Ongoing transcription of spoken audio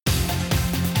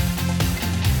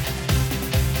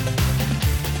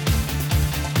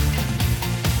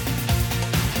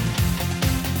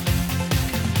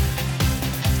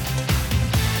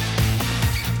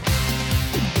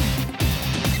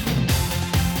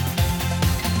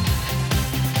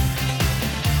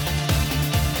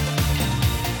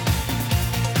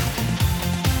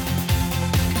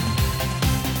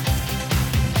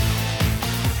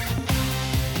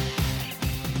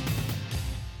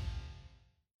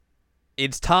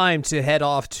it's time to head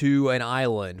off to an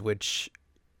island, which,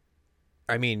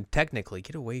 I mean, technically,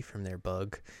 get away from there,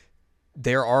 Bug.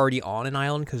 They're already on an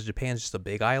island because Japan's just a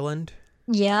big island.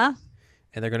 Yeah.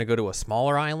 And they're going to go to a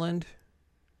smaller island,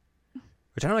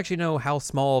 which I don't actually know how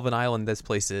small of an island this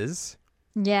place is.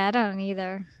 Yeah, I don't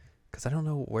either. Because I don't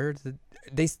know where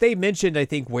they mentioned, I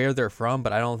think, where they're from,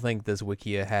 but I don't think this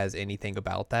Wikia has anything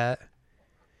about that.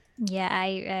 Yeah,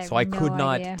 I So I have could no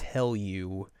not idea. tell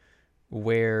you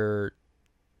where.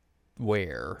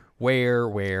 Where? Where?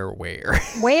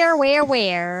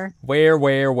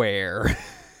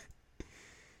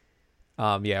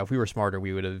 Yeah, if we were smarter,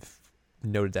 we would have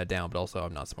noted that down, but also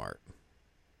I'm not smart.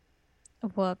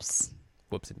 Whoops.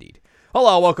 Whoops, indeed.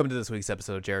 Hello, welcome to this week's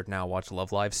episode of Jared Now Watch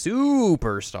Love Live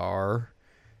Superstar.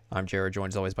 I'm Jared,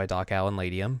 joined as always by Doc Allen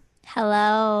Ladium.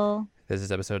 Hello. This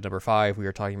is episode number 5. We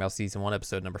are talking about season 1,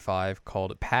 episode number 5,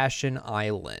 called Passion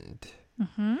Island.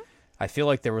 Mm-hmm. I feel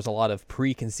like there was a lot of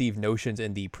preconceived notions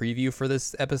in the preview for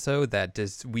this episode that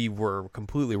just we were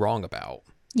completely wrong about.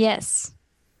 Yes.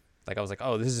 Like, I was like,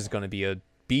 oh, this is going to be a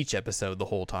beach episode the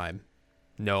whole time.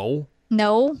 No.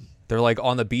 No. They're, like,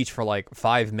 on the beach for, like,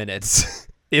 5 minutes,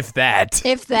 if that.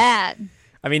 If that.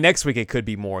 I mean, next week it could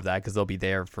be more of that because they'll be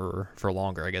there for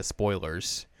longer, I guess.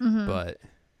 Spoilers. Mm-hmm. But,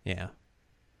 yeah.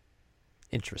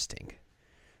 Interesting.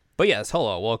 But, yes,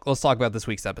 hello. Well, let's talk about this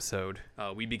week's episode.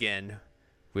 We begin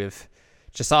with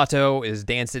Chisato is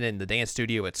dancing in the dance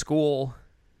studio at school,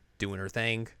 doing her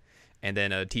thing. And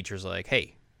then a teacher's like,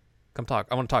 hey, come talk.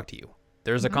 I want to talk to you.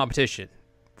 There's a competition.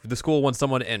 The school wants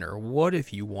someone to enter. What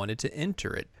if you wanted to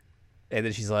enter it? And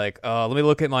then she's like, let me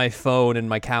look at my phone and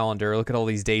my calendar. Look at all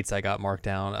these dates I got marked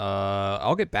down.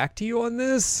 I'll get back to you on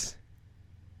this.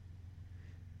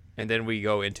 And then we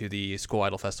go into the School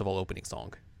Idol Festival opening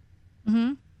song.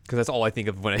 Mm-hmm. Because that's all I think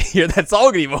of when I hear that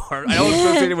song anymore. I don't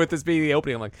associate it with this being the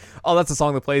opening. I'm like, oh, that's the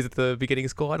song that plays at the beginning of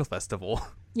School Idol Festival.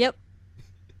 Yep.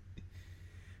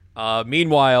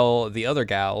 Meanwhile, the other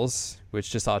gals, which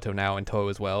Chisato now and Toho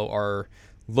as well, are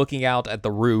looking out at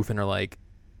the roof and are like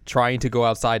trying to go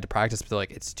outside to practice, but they're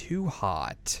like, it's too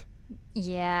hot.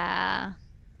 Yeah.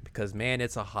 Because, man,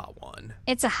 it's a hot one.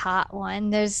 It's a hot one.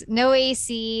 There's no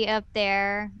AC up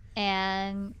there.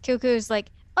 And Cuckoo's like,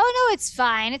 oh, no, it's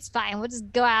fine. It's fine. We'll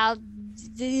just go out.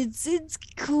 It's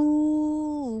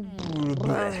cool.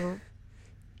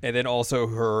 And then also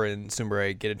her and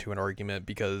Sumire get into an argument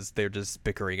because they're just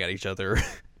bickering at each other.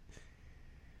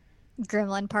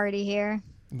 Gremlin party here.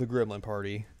 The Gremlin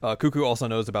party. Cuckoo also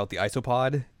knows about the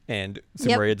isopod, and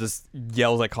Sumire just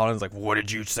yells at Conan's like, what did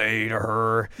you say to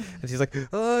her? And she's like,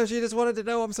 oh, she just wanted to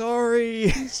know, I'm sorry.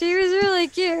 She was really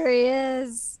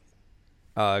curious.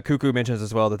 Cuckoo mentions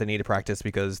as well that they need to practice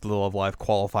because the Love Live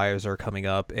qualifiers are coming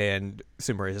up, and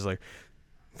Sumire is like,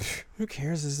 who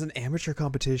cares? This is an amateur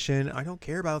competition. I don't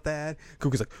care about that.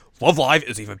 Cuckoo's like, Love Live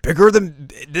is even bigger than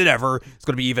ever. It's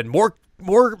going to be even more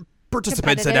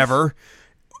participants than ever.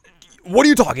 What are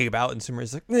you talking about? And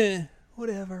Sumeri's like,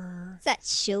 whatever. It's that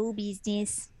show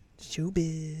business.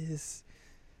 Showbiz.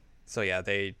 So yeah,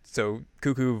 so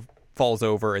Cuckoo falls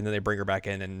over and then they bring her back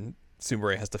in and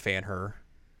Sumire has to fan her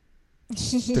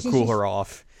to cool her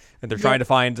off. And they're trying to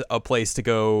find a place to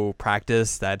go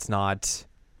practice that's not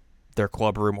their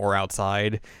club room or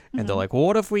outside. And they're like, well,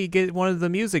 what if we get one of the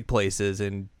music places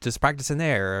and just practice in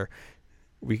there?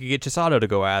 We could get Chisato to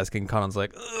go ask. And Kanan's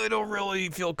like, I don't really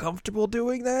feel comfortable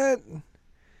doing that.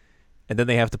 And then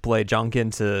they have to play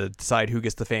Jonkin to decide who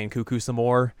gets to fan Cuckoo some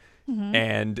more.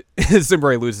 And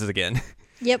Sumire loses again.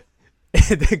 Yep.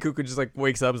 And then Cuckoo just like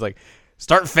wakes up and is like,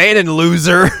 start fanning,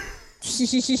 loser.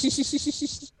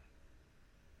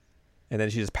 And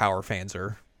then she just power fans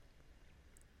her.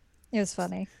 It was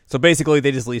funny. So basically,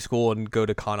 they just leave school and go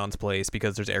to Kanan's place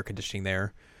because there's air conditioning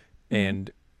there,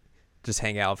 and just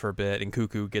hang out for a bit. And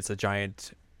Cuckoo gets a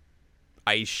giant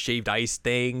shaved ice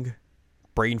thing.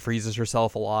 Brain freezes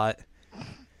herself a lot,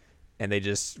 and they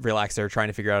just relax there, trying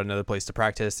to figure out another place to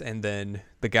practice. And then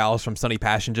the gals from Sunny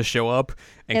Passion just show up,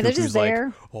 and Yeah, they're Cuckoo's just like,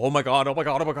 there. "Oh my god! Oh my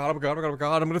god! Oh my god! Oh my god! Oh my god! Oh my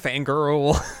god! I'm gonna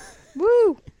fangirl."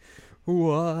 Woo!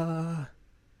 Ooh,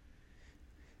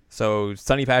 So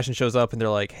Sunny Passion shows up and they're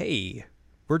like, hey,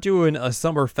 we're doing a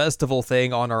summer festival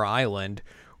thing on our island.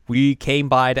 We came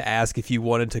by to ask if you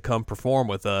wanted to come perform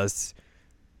with us,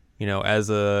 as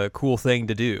a cool thing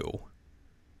to do.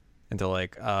 And they're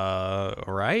like, all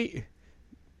right.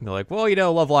 And they're like,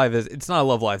 well, Love Live it's not a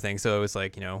Love Live thing. So it's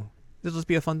like, this will just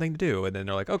be a fun thing to do. And then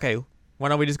they're like, okay, why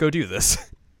don't we just go do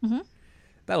this?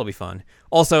 That'll be fun.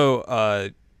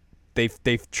 Also,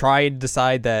 they've tried to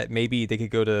decide that maybe they could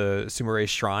go to Sumire's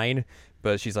shrine,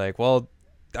 but she's like, well,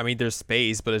 I mean, there's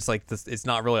space, but it's like this, it's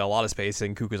not really a lot of space.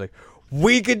 And Cuckoo's like,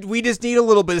 We just need a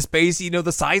little bit of space,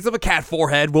 the size of a cat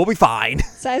forehead. We'll be fine.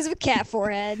 Size of a cat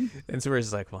forehead. And Sumeri's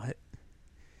just like, what?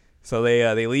 So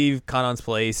they leave Kanon's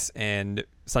place, and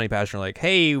Sunny Passion are like,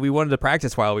 hey, we wanted to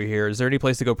practice while we're here. Is there any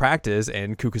place to go practice?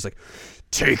 And Cuckoo's like,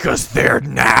 take us there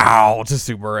now to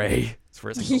Sumire. So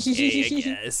we're like, okay, I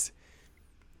guess.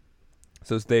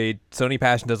 So Sunny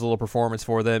Passion does a little performance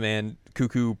for them, and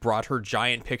Cuckoo brought her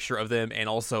giant picture of them and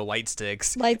also light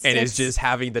sticks. And is just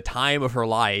having the time of her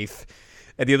life.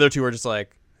 And the other two are just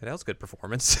like, that was a good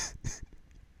performance.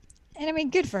 And I mean,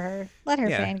 good for her. Let her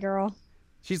fangirl.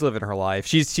 She's living her life.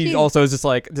 She also is just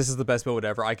like, this is the best moment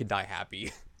ever. I can die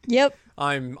happy. Yep.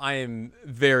 I am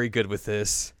very good with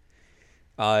this.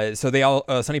 So they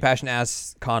all Sunny Passion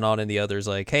asks Kanon and the others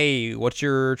like, hey, what's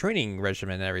your training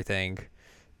regimen and everything?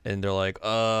 And they're like,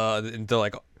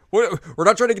 we're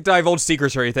not trying to divulge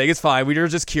secrets or anything. It's fine. We were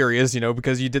just curious,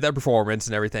 because you did that performance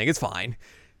and everything. It's fine.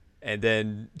 And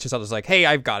then Chisato's like, hey,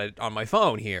 I've got it on my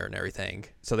phone here and everything.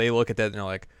 So they look at that and they're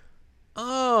like,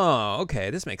 oh, okay,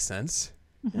 this makes sense.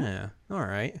 Yeah, all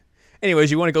right.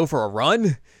 Anyways, you want to go for a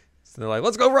run? So they're like,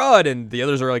 let's go run. And the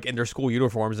others are like in their school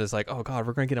uniforms. And it's like, oh, God,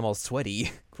 we're going to get them all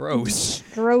sweaty. Gross.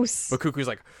 Gross. But Cuckoo's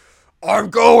like, I'm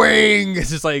going.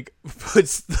 It's just like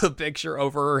puts the picture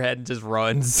over her head and just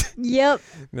runs. Yep.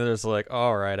 And they're just like,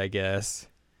 all right, I guess.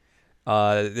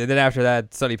 And then after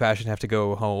that, Sunny Passion have to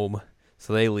go home.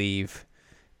 So they leave.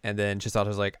 And then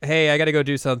Chisato's like, hey, I got to go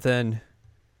do something.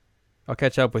 I'll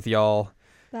catch up with y'all.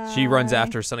 Bye. She runs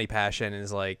after Sunny Passion and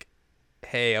is like,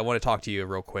 hey, I want to talk to you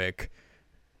real quick.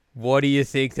 What do you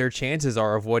think their chances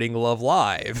are of winning Love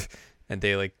Live? And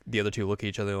they the other two look at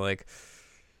each other like,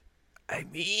 I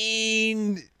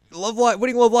mean,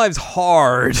 winning Love Live's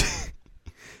hard.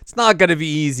 It's not going to be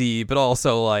easy, but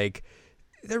also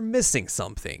they're missing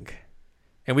something.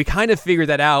 And we kind of figured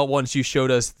that out once you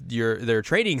showed us their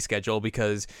training schedule,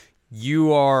 because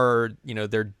you are,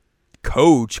 their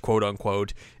coach, quote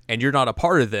unquote, and you're not a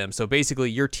part of them. So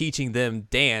basically you're teaching them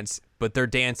dance, but their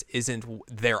dance isn't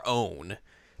their own.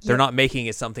 They're not making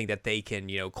it something that they can,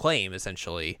 claim,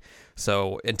 essentially.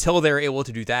 So until they're able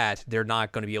to do that, they're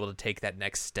not going to be able to take that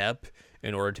next step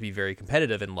in order to be very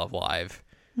competitive in Love Live.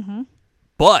 Mm-hmm.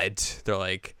 But they're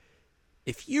like,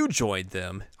 if you joined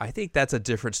them, I think that's a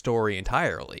different story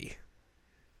entirely.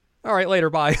 All right, later,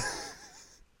 bye.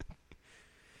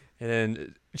 And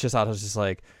then Chisato's just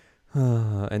like,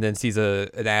 and then sees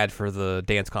an ad for the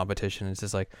dance competition. And it's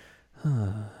just like,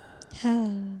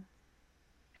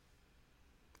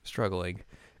 struggling.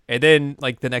 And then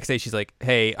the next day she's like,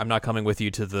 hey, I'm not coming with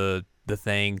you to the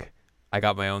thing. I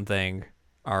got my own thing.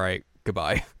 All right,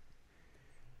 goodbye.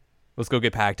 Let's go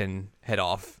get packed and head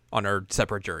off on our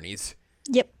separate journeys.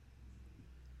 Yep.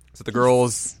 So the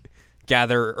girls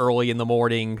gather early in the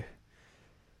morning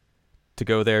to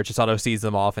go there. Chisato sees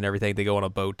them off and everything. They go on a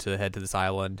boat to head to this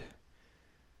island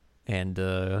and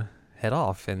head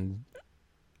off. And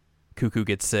Cuckoo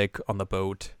gets sick on the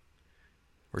boat,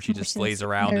 where she just lays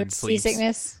around and sleeps.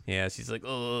 Seasickness. Yeah, she's like,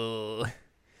 ugh.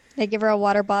 They give her a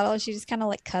water bottle. She just kind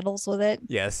of cuddles with it.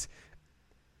 Yes.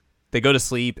 They go to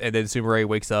sleep, and then Sumire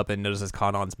wakes up and notices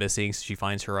Kanon's missing. So she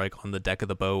finds her on the deck of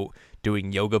the boat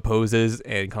doing yoga poses,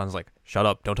 and Kanon's like, shut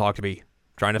up, don't talk to me. I'm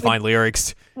trying to find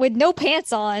lyrics. With no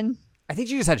pants on. I think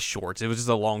she just had shorts. It was just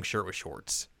a long shirt with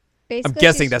shorts. Basically, I'm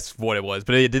guessing that's what it was,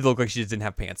 but it did look like she just didn't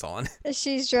have pants on.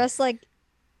 She's dressed like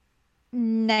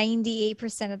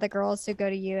 98% of the girls who go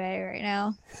to UA right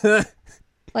now.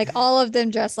 All of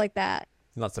them dress like that.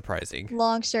 Not surprising.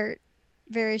 Long shirt,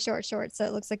 very short shorts, so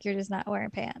it looks like you're just not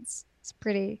wearing pants. It's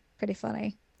pretty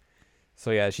funny.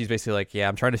 So yeah, she's basically like, yeah,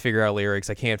 I'm trying to figure out lyrics.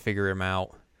 I can't figure them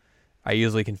out. I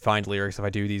usually can find lyrics if I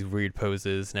do these weird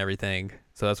poses and everything.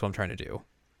 So that's what I'm trying to do.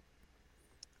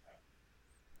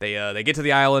 They get to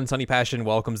the island. Sunny Passion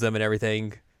welcomes them and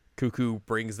everything. Cuckoo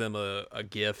brings them a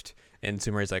gift. And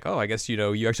Sumeri's like, oh, I guess,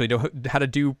 you actually know how to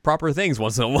do proper things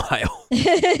once in a while.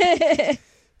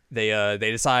 They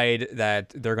decide that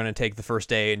they're going to take the first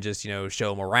day and just,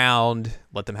 show them around,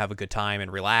 let them have a good time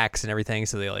and relax and everything.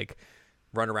 So they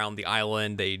run around the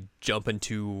island. They jump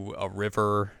into a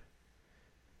river,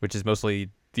 which is mostly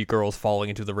the girls falling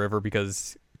into the river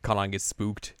because Kanon gets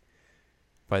spooked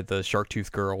by the shark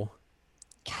tooth girl.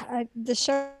 God, the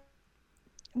shark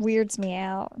weirds me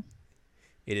out.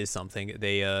 It is something.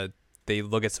 They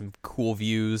look at some cool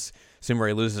views.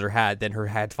 Sumire loses her hat, then her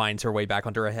hat finds her way back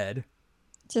onto her head.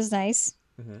 Which is nice.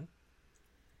 Mm-hmm. And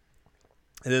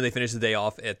then they finish the day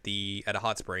off at a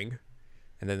hot spring.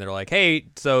 And then they're like, hey,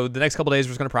 so the next couple days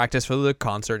we're just going to practice for the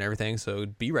concert and everything, so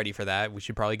be ready for that. We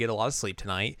should probably get a lot of sleep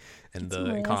tonight. And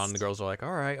Kanon and the girls are like,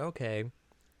 all right, okay.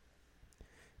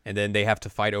 And then they have to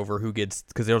fight over who gets,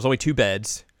 because there was only 2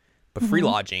 beds. but free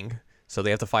lodging. So they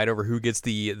have to fight over who gets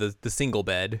the single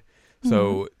bed.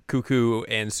 So Cuckoo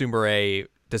and Sumire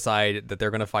decide that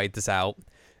they're going to fight this out.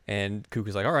 And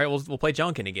Cuckoo's like, all right, we'll play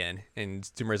Junkin again. And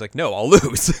Sumire's like, no, I'll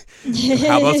lose.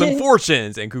 How about some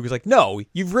fortunes? And Cuckoo's like, no,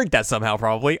 you've rigged that somehow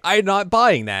probably. I'm not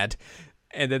buying that.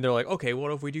 And then they're like, okay,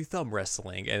 what if we do thumb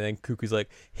wrestling? And then Cuckoo's like,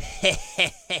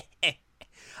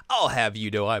 I'll have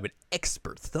you know I'm an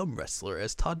expert thumb wrestler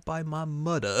as taught by my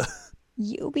mother.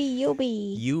 Yubi.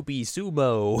 Yubi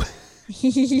Sumo.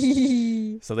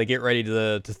 So they get ready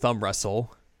to thumb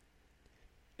wrestle.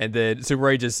 And then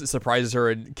Sumire just surprises her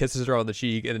and kisses her on the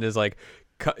cheek and then is like,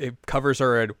 it covers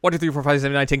her and 1, 2, 3, 4, 5, 6,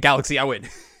 7, 8, 9, 10 Galaxy, I win.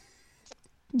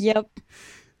 Yep.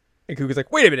 And Cuckoo's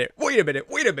like, wait a minute,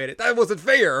 that wasn't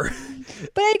fair.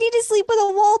 But I need to sleep with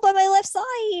a wall by my left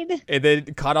side. And then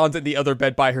Kanon's in the other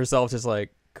bed by herself, just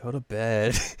like, go to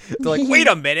bed. They're like, wait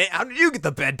a minute, how did you get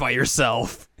the bed by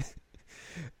yourself?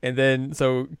 And then,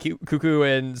 so Cuckoo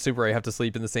and Sumire have to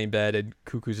sleep in the same bed, and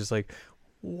Cuckoo's just like,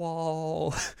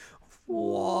 wall.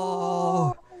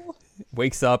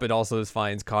 Wakes up and also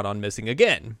finds Kanon missing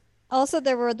again. Also,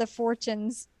 there were the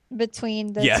fortunes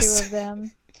between the two of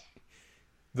them.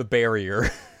 The barrier.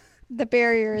 The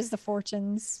barrier is the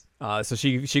fortunes. So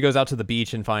she goes out to the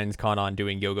beach and finds Kanon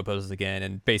doing yoga poses again,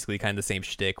 and basically kind of the same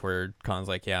shtick where Kanon's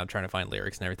like, yeah, I'm trying to find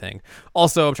lyrics and everything.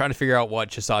 Also, I'm trying to figure out what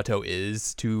Chisato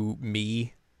is to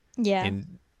me. Yeah.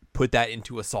 And put that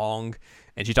into a song.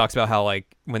 And she talks about how,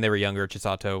 like, when they were younger,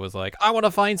 Chisato was like, I want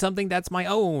to find something that's my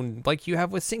own, like you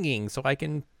have with singing, so I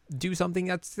can do something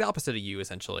that's the opposite of you,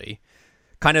 essentially.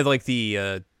 Kind of like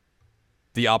the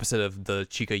opposite of the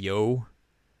Chika-Yo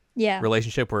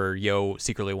relationship, where Yo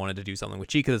secretly wanted to do something with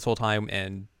Chika this whole time,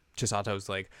 and Chisato's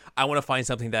like, I want to find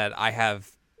something that I have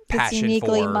passion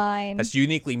uniquely for. Mine. That's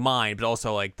uniquely mine, but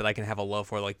also, like, that I can have a love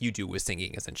for, like you do with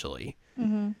singing, essentially.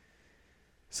 Mm-hmm.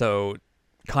 So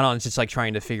Kanon's just like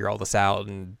trying to figure all this out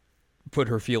and put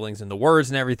her feelings into words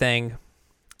and everything.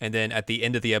 And then at the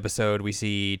end of the episode, we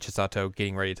see Chisato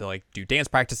getting ready to like do dance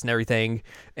practice and everything.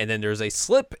 And then there's a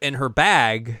slip in her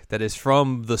bag that is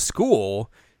from the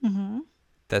school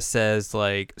that says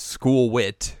like school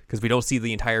wit, because we don't see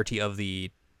the entirety of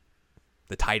the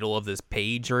title of this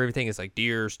page or everything. It's like,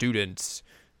 dear students,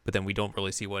 but then we don't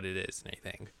really see what it is and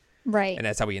anything. Right. And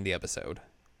that's how we end the episode.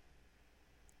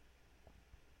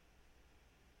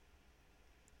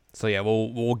 So yeah,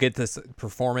 we'll get this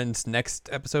performance next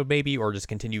episode maybe, or just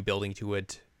continue building to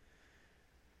it,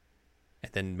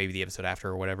 and then maybe the episode after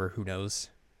or whatever. Who knows?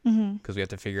 Because we have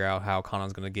to figure out how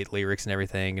Kanon's going to get lyrics and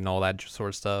everything and all that sort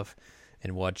of stuff,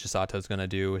 and what Chisato's going to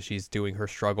do as she's doing her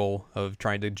struggle of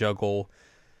trying to juggle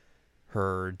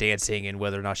her dancing and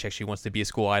whether or not she actually wants to be a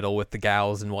school idol with the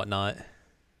gals and whatnot.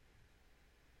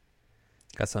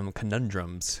 Got some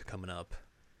conundrums coming up.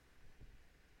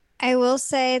 I will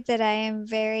say that I am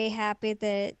very happy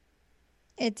that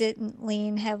it didn't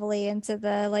lean heavily into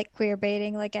the like queer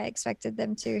baiting like I expected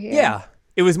them to here. Yeah.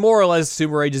 It was more or less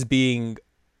Sumire just being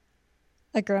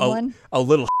a gremlin. A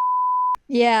little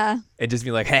yeah. And just be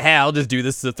like, hey, I'll just do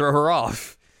this to throw her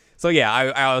off. So yeah,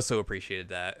 I also appreciated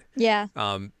that. Yeah.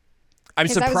 I'm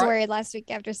surprised. I was worried last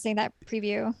week after seeing that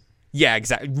preview. Yeah,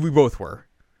 exactly. We both were.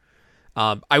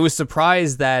 I was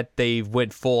surprised that they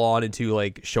went full on into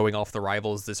like showing off the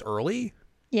rivals this early.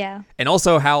 Yeah. And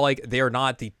also how like they are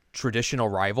not the traditional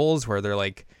rivals where they're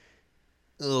like,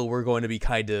 oh, we're going to be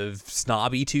kind of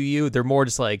snobby to you. They're more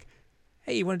just like,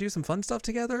 hey, you want to do some fun stuff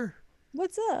together?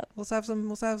 What's up? Let's have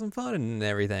some fun and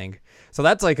everything. So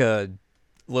that's like a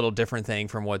little different thing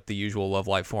from what the usual Love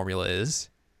Live formula is.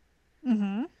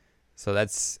 Mm-hmm. So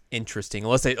that's interesting.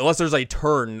 Unless there's a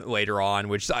turn later on,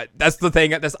 which that's the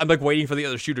thing. I'm like waiting for the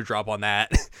other shoe to drop on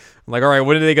that. I'm like, all right,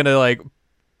 when are they gonna like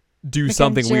do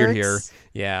something weird here?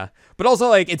 Yeah, but also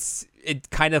like it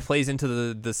kind of plays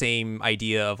into the same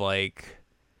idea of like,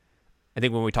 I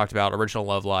think when we talked about original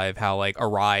Love Live, how like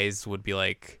Arise would be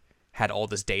like had all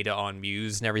this data on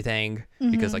Muse and everything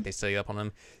because like they studied up on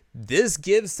them. This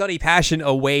gives Sunny Passion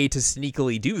a way to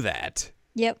sneakily do that.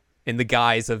 Yep. In the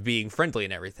guise of being friendly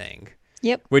and everything.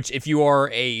 Yep. Which, if you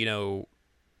are a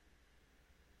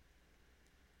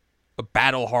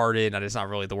battle-hardened, that's not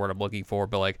really the word I'm looking for,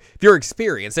 but like, if you're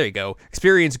experienced, there you go,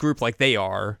 experienced group like they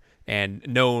are, and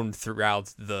known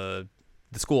throughout the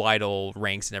school idol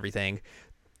ranks and everything,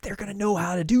 they're going to know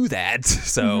how to do that.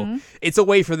 So, it's a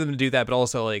way for them to do that, but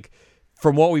also, like,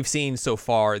 from what we've seen so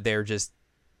far, they just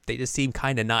seem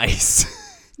kind of nice.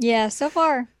 Yeah, so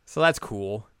far. So that's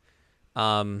cool.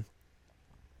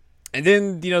 And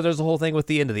then, there's the whole thing with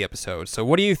the end of the episode. So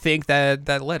what do you think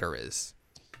that letter is?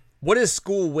 What does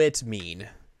school wit mean?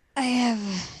 I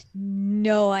have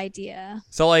no idea.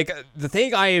 So, like, the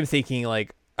thing I am thinking,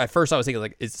 like, at first I was thinking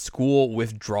like, is school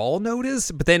withdrawal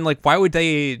notice? But then like, why would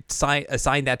they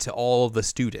assign that to all of the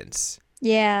students?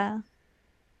 Yeah.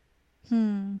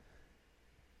 And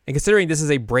considering this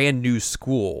is a brand new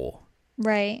school,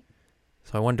 Right.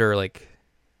 so I wonder like,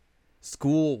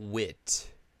 school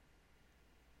wit.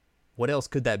 What else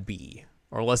could that be?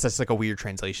 Or unless that's like a weird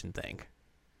translation thing.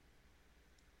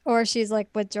 Or she's like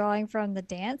withdrawing from the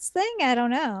dance thing. I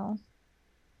don't know.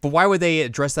 But why would they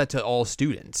address that to all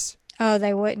students? Oh,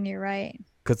 they wouldn't. You're right.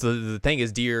 Because the thing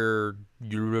is, dear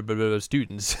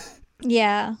students.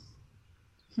 Yeah.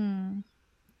 I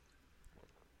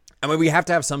mean, we have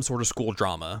to have some sort of school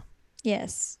drama.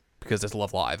 Yes. Because it's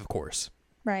Love Live, of course.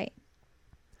 Right.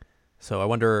 So I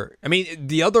wonder. I mean,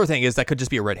 the other thing is that could just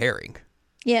be a red herring.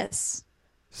 Yes.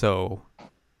 So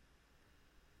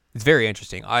it's very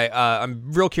interesting.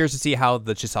 I'm real curious to see how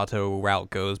the Chisato route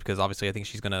goes, because obviously I think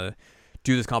she's gonna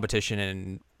do this competition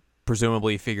and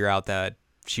presumably figure out that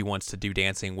she wants to do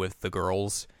dancing with the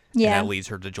girls. Yeah. And that leads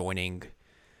her to joining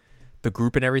the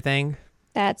group and everything.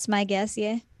 That's my guess.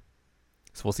 Yeah.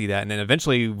 So we'll see that. And then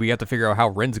eventually we have to figure out how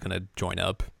Ren's going to join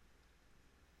up.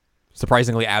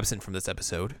 Surprisingly absent from this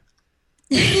episode.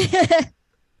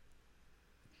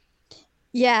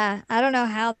 Yeah. I don't know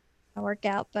how that worked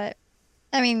out, but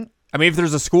I mean, if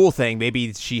there's a school thing,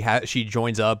 maybe she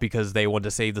joins up because they want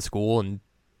to save the school, and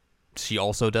she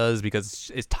also does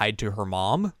because it's tied to her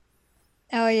mom.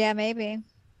 oh yeah, maybe.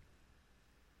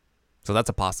 So that's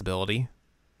a possibility.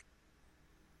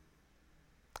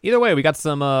 Either way, we got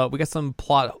some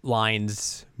plot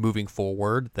lines moving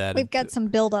forward that We've got some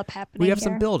build up happening. we have here.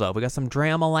 some build up. We got some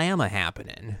drama-lama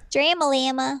happening.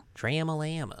 Dramalama.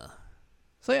 Drama-lama.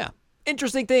 So yeah,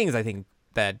 interesting things I think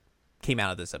that came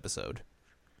out of this episode.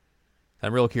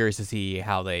 I'm real curious to see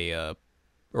how they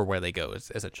or where they go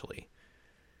essentially.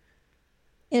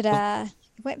 It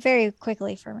went very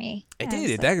quickly for me. It I was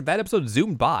did. like- That episode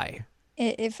zoomed by.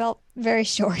 It felt very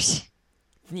short.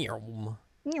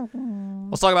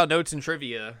 Let's talk about notes and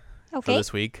trivia for Okay.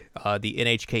 this week. The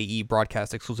NHKE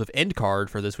broadcast exclusive end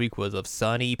card for this week was of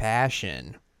Sunny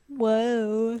Passion.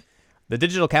 Whoa. The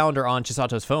digital calendar on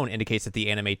Chisato's phone indicates that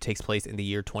the anime takes place in the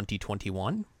year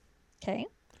 2021. Okay.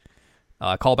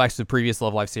 Callbacks to the previous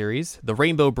Love Live series. The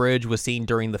Rainbow Bridge was seen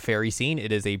during the ferry scene.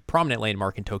 It is a prominent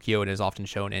landmark in Tokyo and is often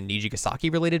shown in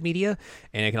Nijigasaki-related media,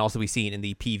 and it can also be seen in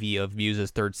the PV of Muse's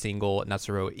third single,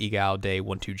 Natsuro Igao de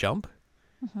 1-2 Jump.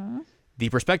 The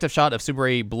perspective shot of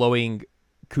Sumire blowing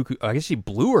Cuckoo... I guess she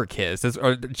blew her kiss.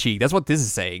 Or cheek. That's what this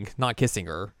is saying, not kissing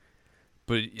her.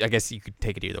 But I guess you could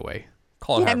take it either way.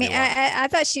 Call it Yeah, I however mean, you want. I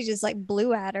thought she just like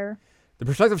blew at her. The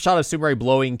perspective shot of Sumire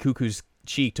blowing Cuckoo's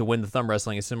cheek to win the thumb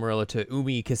wrestling is similar to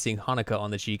Umi kissing Hanuka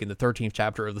on the cheek in the 13th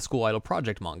chapter of the School Idol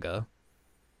Project manga.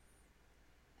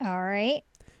 All right.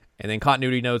 And then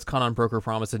continuity notes, Kanon Broker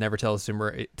promised to never tell about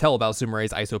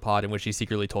Sumire's isopod, in which she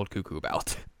secretly told Cuckoo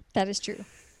about. That is true.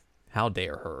 How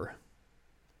dare her.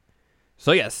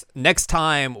 So yes, next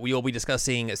time we will be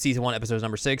discussing season 1, episode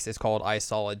number 6. It's called I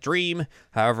Saw a Dream.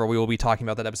 However, we will be talking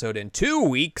about that episode in 2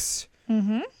 weeks.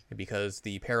 Because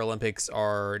the Paralympics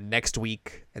are next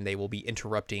week, and they will be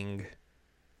interrupting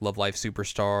Love Live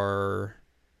Superstar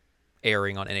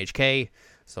airing on NHK.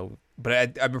 So,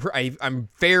 but I'm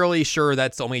fairly sure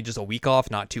that's only just a week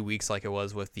off, not 2 weeks like it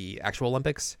was with the actual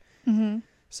Olympics.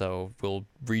 So we'll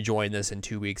rejoin this in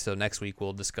 2 weeks. So next week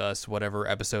we'll discuss whatever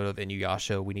episode of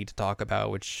Inuyasha we need to talk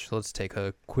about, which let's take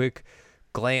a quick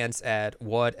glance at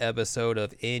what episode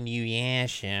of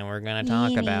Inuyasha we're going to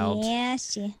talk about.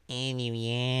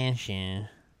 Inuyasha.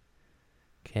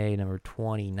 Okay, number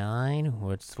 29.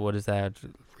 What does that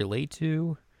relate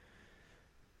to?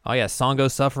 Oh yeah,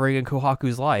 Songo's suffering in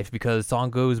Kohaku's life because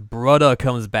Songo's brother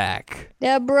comes back.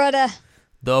 The brother.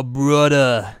 The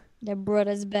brother. The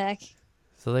brother's back.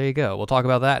 So there you go. We'll talk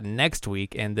about that next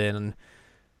week, and then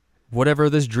whatever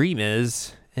this dream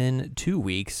is in 2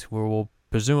 weeks, where we'll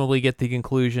presumably get the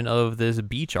conclusion of this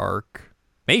beach arc.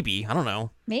 Maybe. I don't know.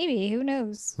 Maybe. Who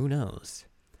knows? Who knows?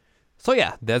 So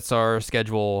yeah, that's our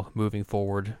schedule moving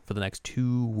forward for the next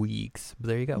 2 weeks. But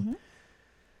there you go.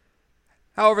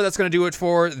 However, that's going to do it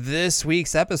for this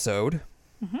week's episode.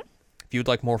 If you'd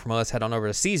like more from us, head on over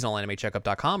to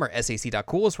seasonalanimecheckup.com or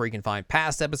sac.coolest, where you can find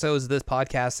past episodes of this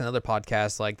podcast and other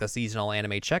podcasts like the Seasonal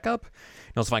Anime Checkup.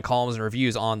 You can also find columns and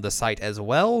reviews on the site as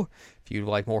well. If you'd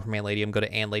like more from Anladium, go to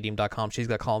anladium.com. She's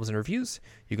got columns and reviews.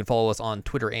 You can follow us on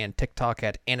Twitter and TikTok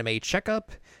at Anime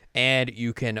Checkup. And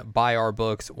you can buy our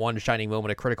books, One Shining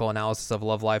Moment, a critical analysis of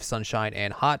Love Life, Sunshine,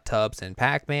 and Hot Tubs and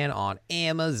Pac-Man on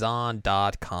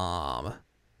Amazon.com.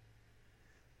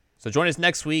 So join us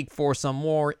next week for some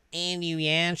more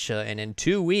Inuyasha, and in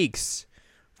 2 weeks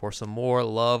for some more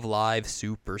Love Live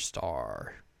Superstar.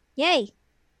 Yay.